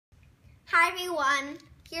Hi everyone,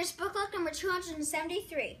 here's book book number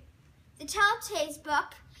 273. The tale of today's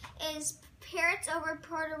book is Parrots over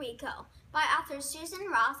Puerto Rico by authors Susan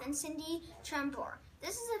Roth and Cindy Trumbore.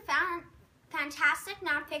 This is a fantastic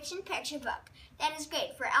nonfiction picture book that is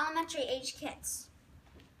great for elementary age kids.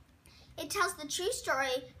 It tells the true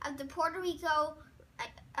story of the Puerto Rican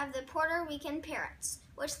parrots,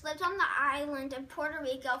 which lived on the island of Puerto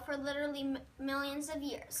Rico for literally millions of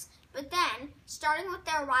years. But then, starting with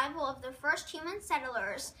the arrival of the first human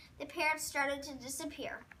settlers, the parrots started to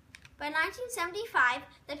disappear. By 1975,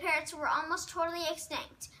 the parrots were almost totally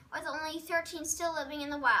extinct, with only 13 still living in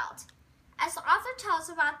the wild. As the author tells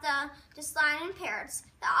about the decline in parrots,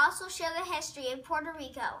 they also share the history of Puerto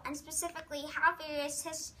Rico, and specifically how various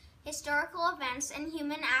historical events and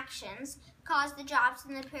human actions caused the drops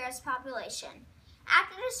in the parrots' population.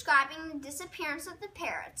 After describing the disappearance of the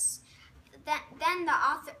parrots, then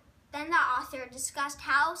the author discussed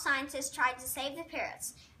how scientists tried to save the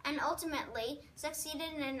parrots and ultimately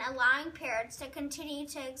succeeded in allowing parrots to continue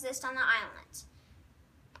to exist on the island.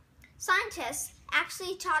 Scientists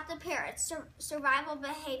actually taught the parrots survival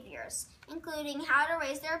behaviors, including how to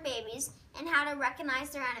raise their babies and how to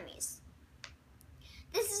recognize their enemies.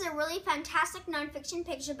 This is a really fantastic nonfiction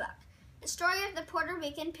picture book. The story of the Puerto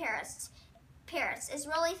Rican parrots is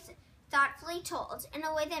really thoughtfully told in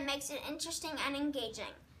a way that makes it interesting and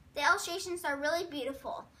engaging. The illustrations are really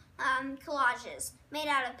beautiful collages made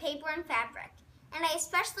out of paper and fabric, and I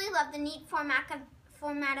especially love the neat format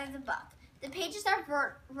of the book. The pages are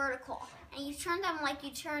vertical, and you turn them like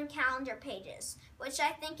you turn calendar pages, which I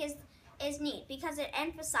think is neat because it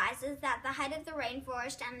emphasizes that the height of the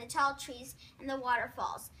rainforest and the tall trees and the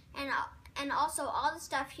waterfalls, and also all the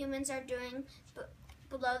stuff humans are doing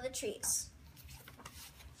below the trees.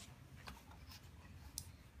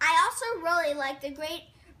 I also really like the great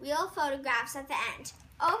real photographs at the end.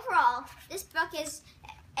 Overall, this book is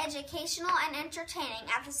educational and entertaining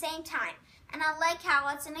at the same time, and I like how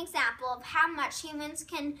it's an example of how much humans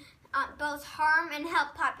can both harm and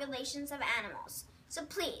help populations of animals. So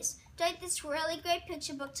please, donate this really great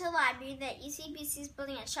picture book to the library that UCBC is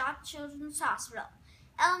building at Sept Children's Hospital.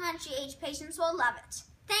 Elementary age patients will love it.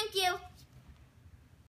 Thank you!